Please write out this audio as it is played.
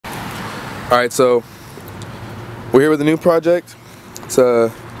Alright, so we're here with a new project. It's a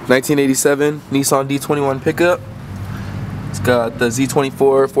 1987 Nissan D21 Pickup. It's got the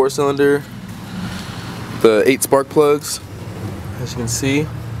Z24 4-cylinder, the 8 spark plugs, as you can see.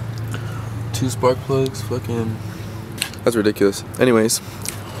 2 spark plugs, fucking, that's ridiculous. Anyways,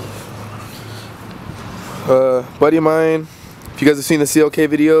 buddy of mine, if you guys have seen the CLK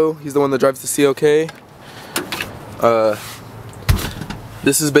video, he's the one that drives the CLK.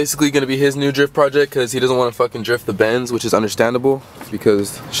 This is basically going to be his new drift project because he doesn't want to fucking drift the Benz, which is understandable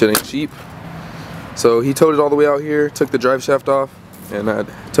because shit ain't cheap. So he towed it all the way out here, took the drive shaft off, and I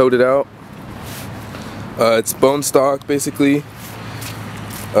towed it out. It's bone stock basically.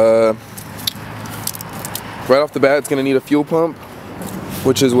 Right off the bat, it's going to need a fuel pump,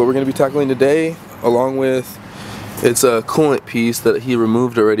 which is what we're going to be tackling today, along with it's a coolant piece that he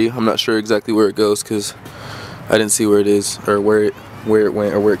removed already. I'm not sure exactly where it goes because I didn't see where it is or where it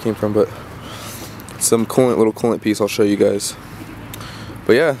went or where it came from, but some little coolant piece I'll show you guys.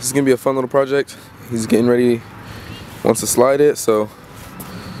 But yeah, this is gonna be a fun little project. He's getting ready, wants to slide it. So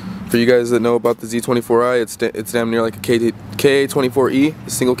for you guys that know about the Z24i, it's damn near like a KA24E,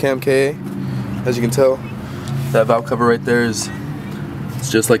 the single cam KA. As you can tell, that valve cover right there it's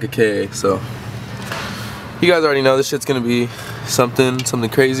just like a KA. So you guys already know this shit's gonna be something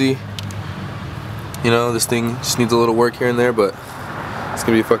crazy. You know, this thing just needs a little work here and there, but it's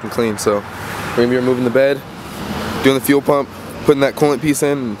gonna be fucking clean. So we're gonna be removing the bed, doing the fuel pump, putting that coolant piece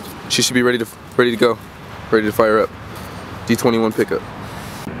in, and she should be ready to go, ready to fire up. D21 Pickup.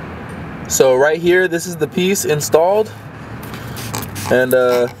 So right here, this is the piece installed, and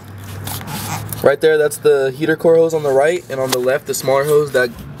right there, that's the heater core hose on the right, and on the left, the smaller hose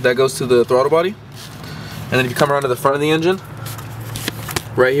that goes to the throttle body. And then if you come around to the front of the engine,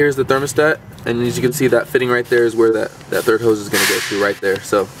 right here is the thermostat. And as you can see, that fitting right there is where that third hose is going to go to, right there.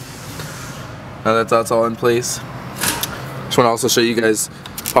 So now that's all in place. Just want to also show you guys,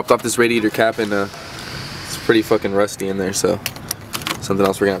 popped off this radiator cap, and it's pretty fucking rusty in there. So something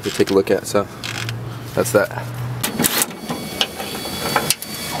else we're going to have to take a look at. So that's that.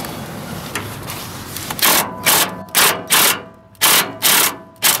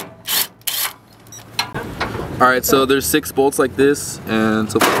 Alright, so there's 6 bolts like this, and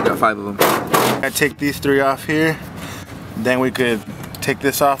so far we got 5 of them. I take these 3 off here, then we could take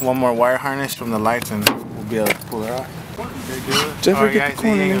this off, one more wire harness from the lights, and we'll be able to pull it off. Jeffrey, get the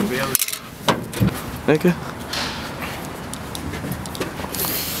corner, nigga.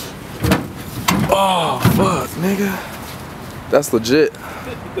 Oh, fuck, nigga. That's legit.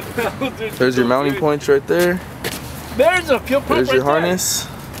 There's your mounting points right there. There's a fuel pump. There's your harness.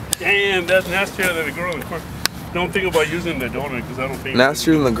 Damn, that's nastier than the girl in the corner. Don't think about using the donut because I don't think.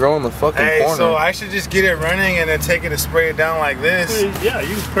 Nastier than the girl in the fucking corner. So I should just get it running and then take it and spray it down like this. Yeah,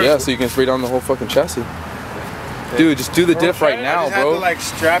 you can. Yeah, so you can spray down the whole fucking chassis. Dude, just do the diff right now, bro. Have to, like,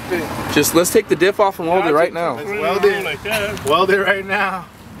 strap it. Just let's take the diff off and weld it right now. Weld it. Like that. Weld it right now.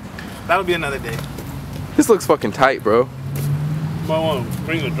 That'll be another day. This looks fucking tight, bro. Might want to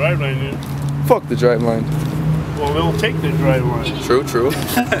bring the driveline in. Fuck the driveline. Well, we'll take the driveline. True, true.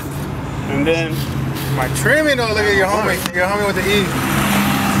 And then my trimming, though. Look at your homie. Your homie with the E.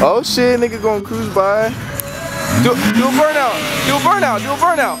 Oh shit, nigga gonna cruise by. Do a burnout. Do a burnout. Do a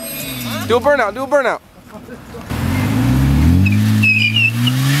burnout. Do a burnout. Do a burnout.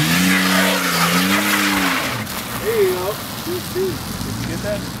 there you go. Did you get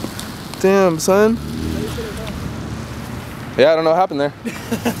that? Damn, son. Yeah, I don't know what happened there.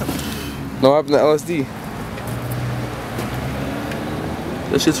 No, what happened to LSD?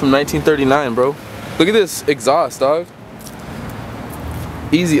 This shit's from 1939, bro. Look at this exhaust, dog.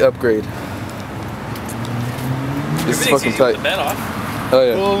 Easy upgrade. This is fucking tight. Oh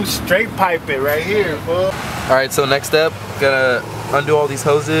yeah. Boom, straight pipe it right here, fool. Alright, so next step, gotta undo all these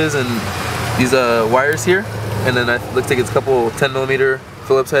hoses and these wires here. And then it looks like it's a couple 10mm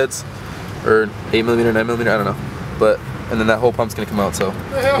Phillips heads. Or 8mm, 9mm, I don't know. But, and then that whole pump's gonna come out, so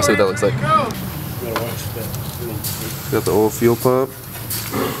we'll see what that looks like. Got the old fuel pump.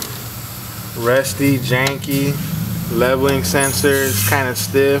 Rusty, janky, leveling sensors, kind of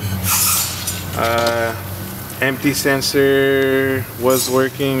stiff. Empty sensor was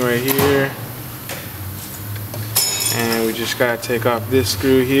working right here. And we just gotta take off this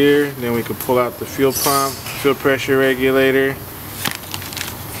screw here. Then we can pull out the fuel pump, fuel pressure regulator.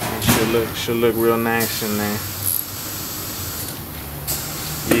 It should look real nice in there.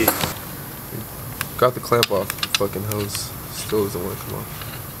 Yeah. Got the clamp off the fucking hose. Still doesn't want to come off.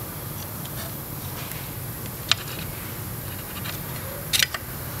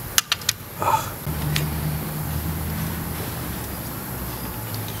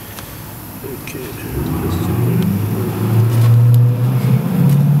 Okay.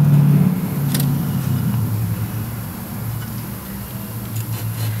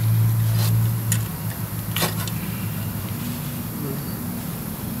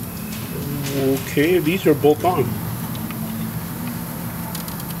 Okay, these are both on.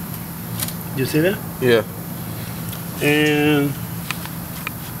 You see that? Yeah. And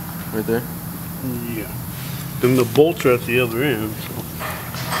Right there. yeah. Then the bolts are at the other end. So.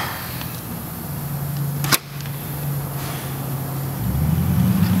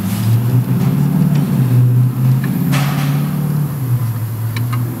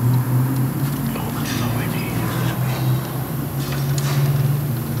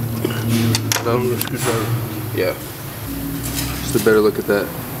 No? Yeah. Just a better look at that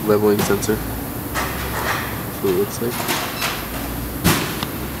leveling sensor. That's what it looks like.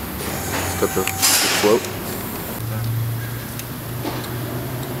 It's got the float.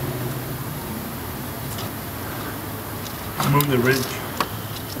 Move the wrench.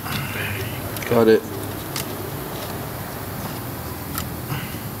 Got it.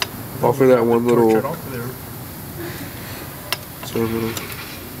 Offer that one little.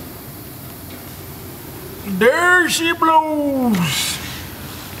 There she blows.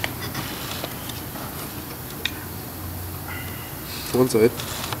 One side.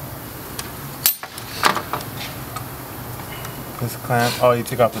 This clamp. Oh, you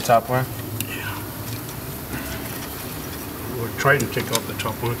took off the top one? Yeah. We're trying to take off the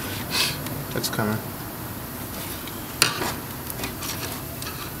top one. It's coming.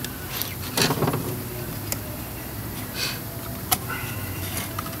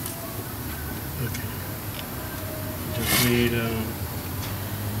 Okay.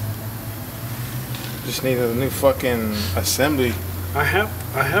 Just need a new fucking assembly. I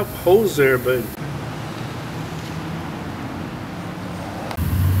have holes there, but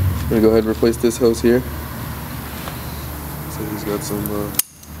I'm gonna go ahead and replace this hose here. So he's got some,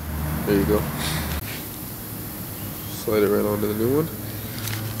 there you go. Slide it right onto the new one.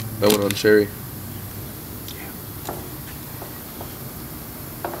 That went on cherry.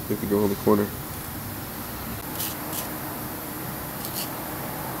 We could go on the corner.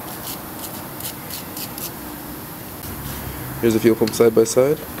 Here's a fuel pump side by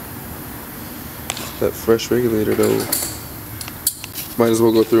side. That fresh regulator though. Might as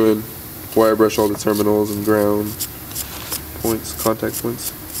well go through and wire brush all the terminals and ground points, contact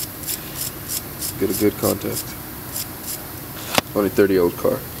points. Get a good contact. On a 30-year-old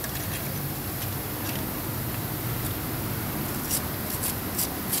car.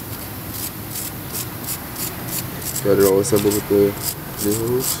 Got it all assembled with the new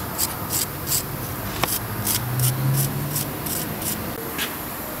hose.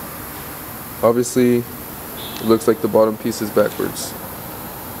 Obviously, it looks like the bottom piece is backwards.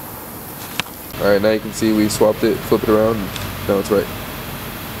 Alright, now you can see we swapped it, flip it around, and now it's right.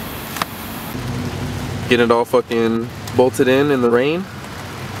 Getting it all fucking bolted in the rain.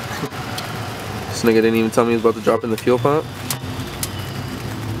 This nigga didn't even tell me he was about to drop in the fuel pump.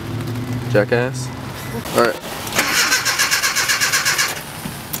 Jackass. Alright.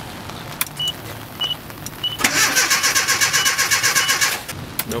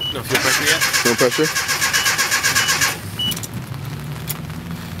 Nope, no fuel pressure yet? No pressure.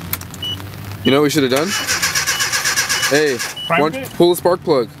 You know what we should have done? Hey, pull a spark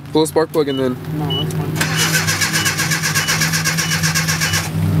plug. Pull a spark plug and then... no, that's fine.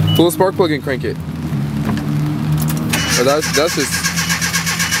 Pull a spark plug and crank it. Or that's just...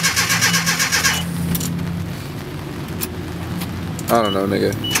 I don't know,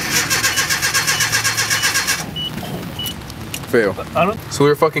 nigga. Fail. So we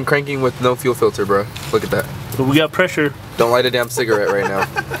were fucking cranking with no fuel filter, bro. Look at that. So we got pressure. Don't light a damn cigarette right now.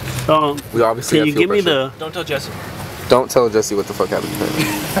 We obviously can have you fuel give me pressure. the? Don't tell Jesse. Don't tell Jesse what the fuck happened.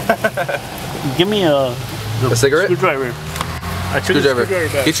 Give me a cigarette? Screwdriver. I took the screwdriver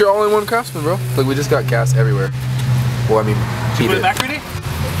back. Get your all-in-one Craftsman, bro. Like we just got gas everywhere. Well, I mean, Did you put it back ready?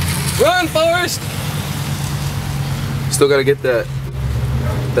 Run, Forrest! Still gotta get that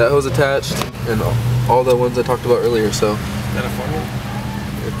hose attached and all the ones I talked about earlier. So. Is that a formula?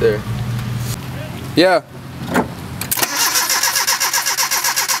 Right there. Yeah.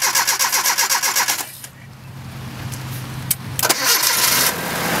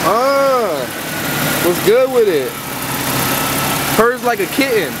 What's good with it? Purrs like a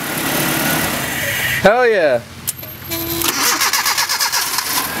kitten. Hell yeah.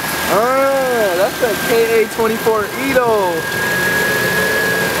 That's a KA24 Edo.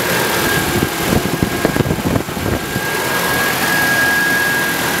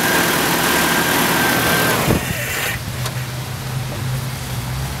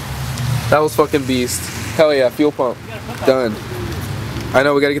 That was fucking beast. Hell yeah, fuel pump. Done. I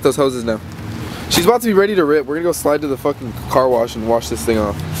know, we gotta get those hoses now. She's about to be ready to rip. We're gonna go slide to the fucking car wash and wash this thing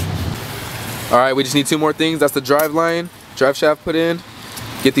off. Alright, we just need 2 more things. That's the drive line, drive shaft put in.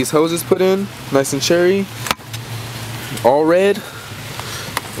 Get these hoses put in, nice and cherry. All red.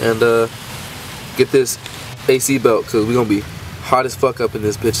 And get this AC belt, cause we're gonna be hot as fuck up in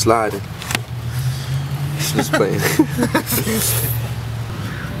this bitch sliding. Just playing.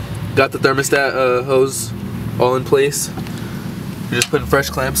 Got the thermostat hose all in place. We're just putting fresh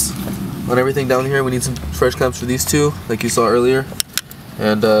clamps on everything down here. We need some fresh clamps for these 2, like you saw earlier.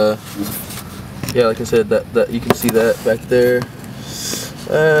 And yeah, like I said, that you can see that back there.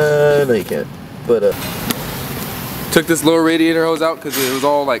 No, you can't. But took this lower radiator hose out because it was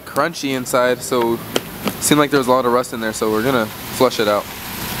all like crunchy inside, so it seemed like there was a lot of rust in there. So we're gonna flush it out.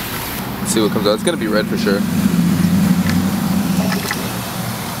 Let's see what comes out. It's gonna be red for sure.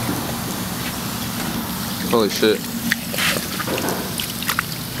 Holy shit.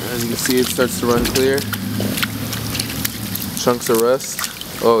 As you can see, it starts to run clear. Chunks of rust.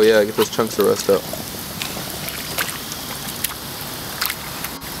 Oh yeah, get those chunks of rust out.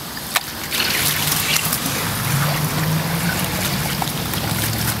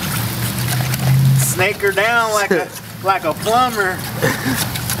 Snake her down like a plumber.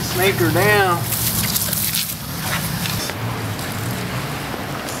 Snake her down.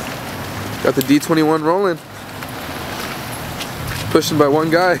 Got the D21 rolling. Pushing by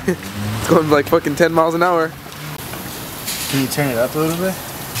one guy. It's going like fucking 10 miles an hour. Can you turn it up a little bit?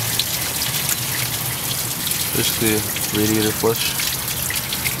 Push the radiator flush.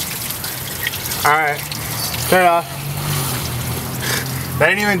 Alright. Turn it off. That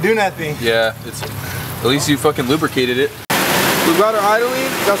didn't even do nothing. Yeah, it's at least you fucking lubricated it. We got her idling,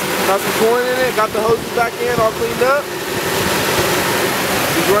 got some coolant in it, got the hoses back in, all cleaned up.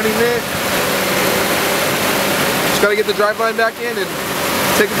 She's running it. Just gotta get the drive line back in and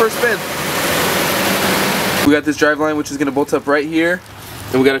take it for a spin. We got this drive line which is gonna bolt up right here,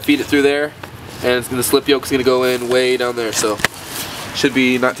 and we gotta feed it through there, and it's gonna slip yoke's gonna go in way down there, so should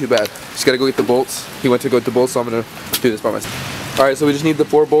be not too bad. Just gotta go get the bolts. He went to go get the bolts, so I'm gonna do this by myself. Alright, so we just need the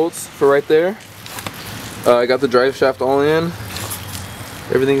 4 bolts for right there. I got the drive shaft all in.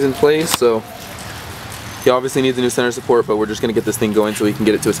 Everything's in place, so he obviously needs a new center support, but we're just gonna get this thing going so we can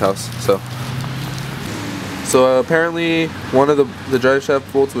get it to his house. So apparently one of the drive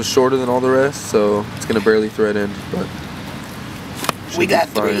shaft bolts was shorter than all the rest, so it's gonna barely thread in, but we got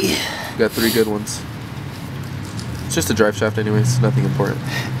fine. 3. We got 3 good ones. It's just a drive shaft anyways, nothing important.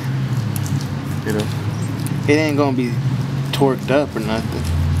 You know? It ain't gonna be torqued up or nothing.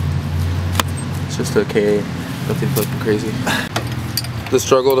 It's just okay, nothing fucking crazy. The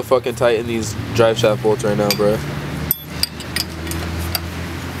struggle to fucking tighten these drive shaft bolts right now, bro.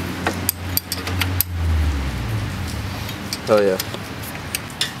 Hell yeah.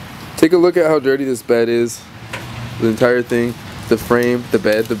 Take a look at how dirty this bed is. The entire thing, the frame, the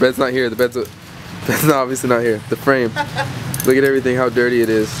bed. The bed's not here. The bed's not obviously not here. The frame. Look at everything, how dirty it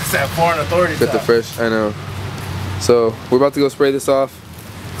is. It's that foreign authority Got the fresh, I know. So we're about to go spray this off,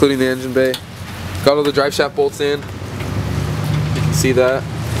 including the engine bay. Got all the drive shaft bolts in. You can see that.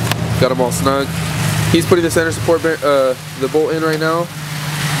 Got them all snug. He's putting the center support the bolt in right now,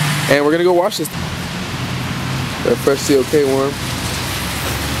 and we're gonna go wash this. That fresh COK worm.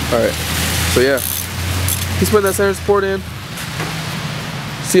 All right. So yeah, he's putting that center support in.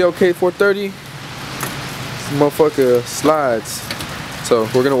 COK 430. This motherfucker slides. So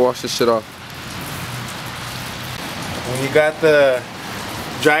we're gonna wash this shit off. When you got the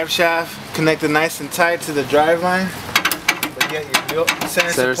drive shaft connected nice and tight to the drive line, but yet your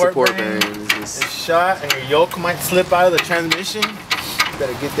center support bearing is shot and your yoke might slip out of the transmission, you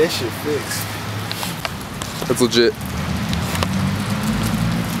better get that shit fixed. That's legit.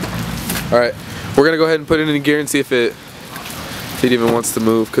 Alright, we're gonna go ahead and put it in gear and see if it even wants to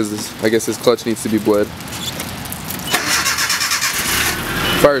move, because I guess this clutch needs to be bled.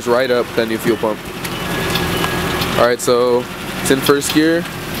 Fires right up that new fuel pump. Alright, so it's in first gear.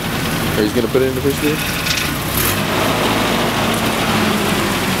 Or he's gonna put it into first gear.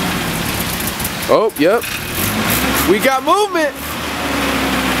 Oh, yep. We got movement!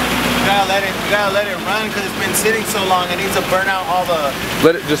 You gotta let it run because it's been sitting so long. It needs to burn out all the.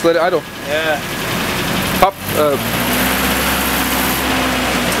 Just let it idle. Yeah. Pop.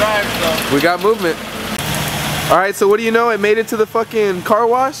 Drive though. We got movement. All right, so what do you know? It made it to the fucking car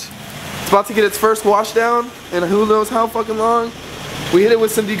wash. It's about to get its first wash down, and who knows how fucking long. We hit it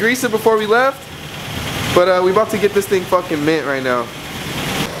with some degreaser before we left, but we about to get this thing fucking mint right now.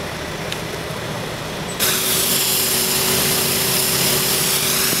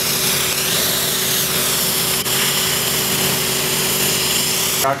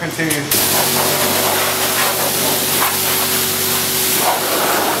 I'll continue.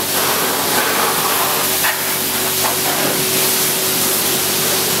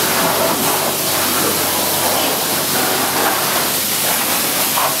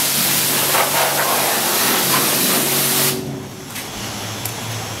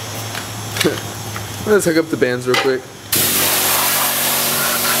 Let's hook up the bands real quick.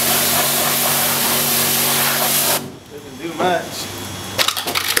 Doesn't do much.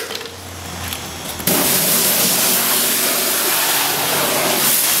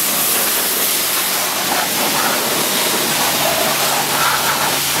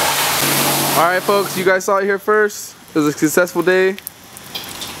 Alright folks, you guys saw it here first. It was a successful day.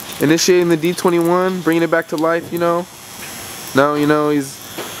 Initiating the D21, bringing it back to life, you know. Now, you know, he's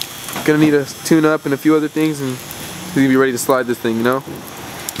gonna need a tune up and a few other things, and he's gonna be ready to slide this thing, you know.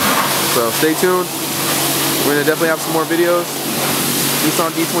 So stay tuned. We're gonna definitely have some more videos.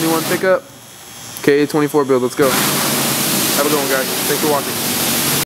 Nissan D21 Pickup, K24 build. Let's go. Have a good one, guys. Thanks for watching.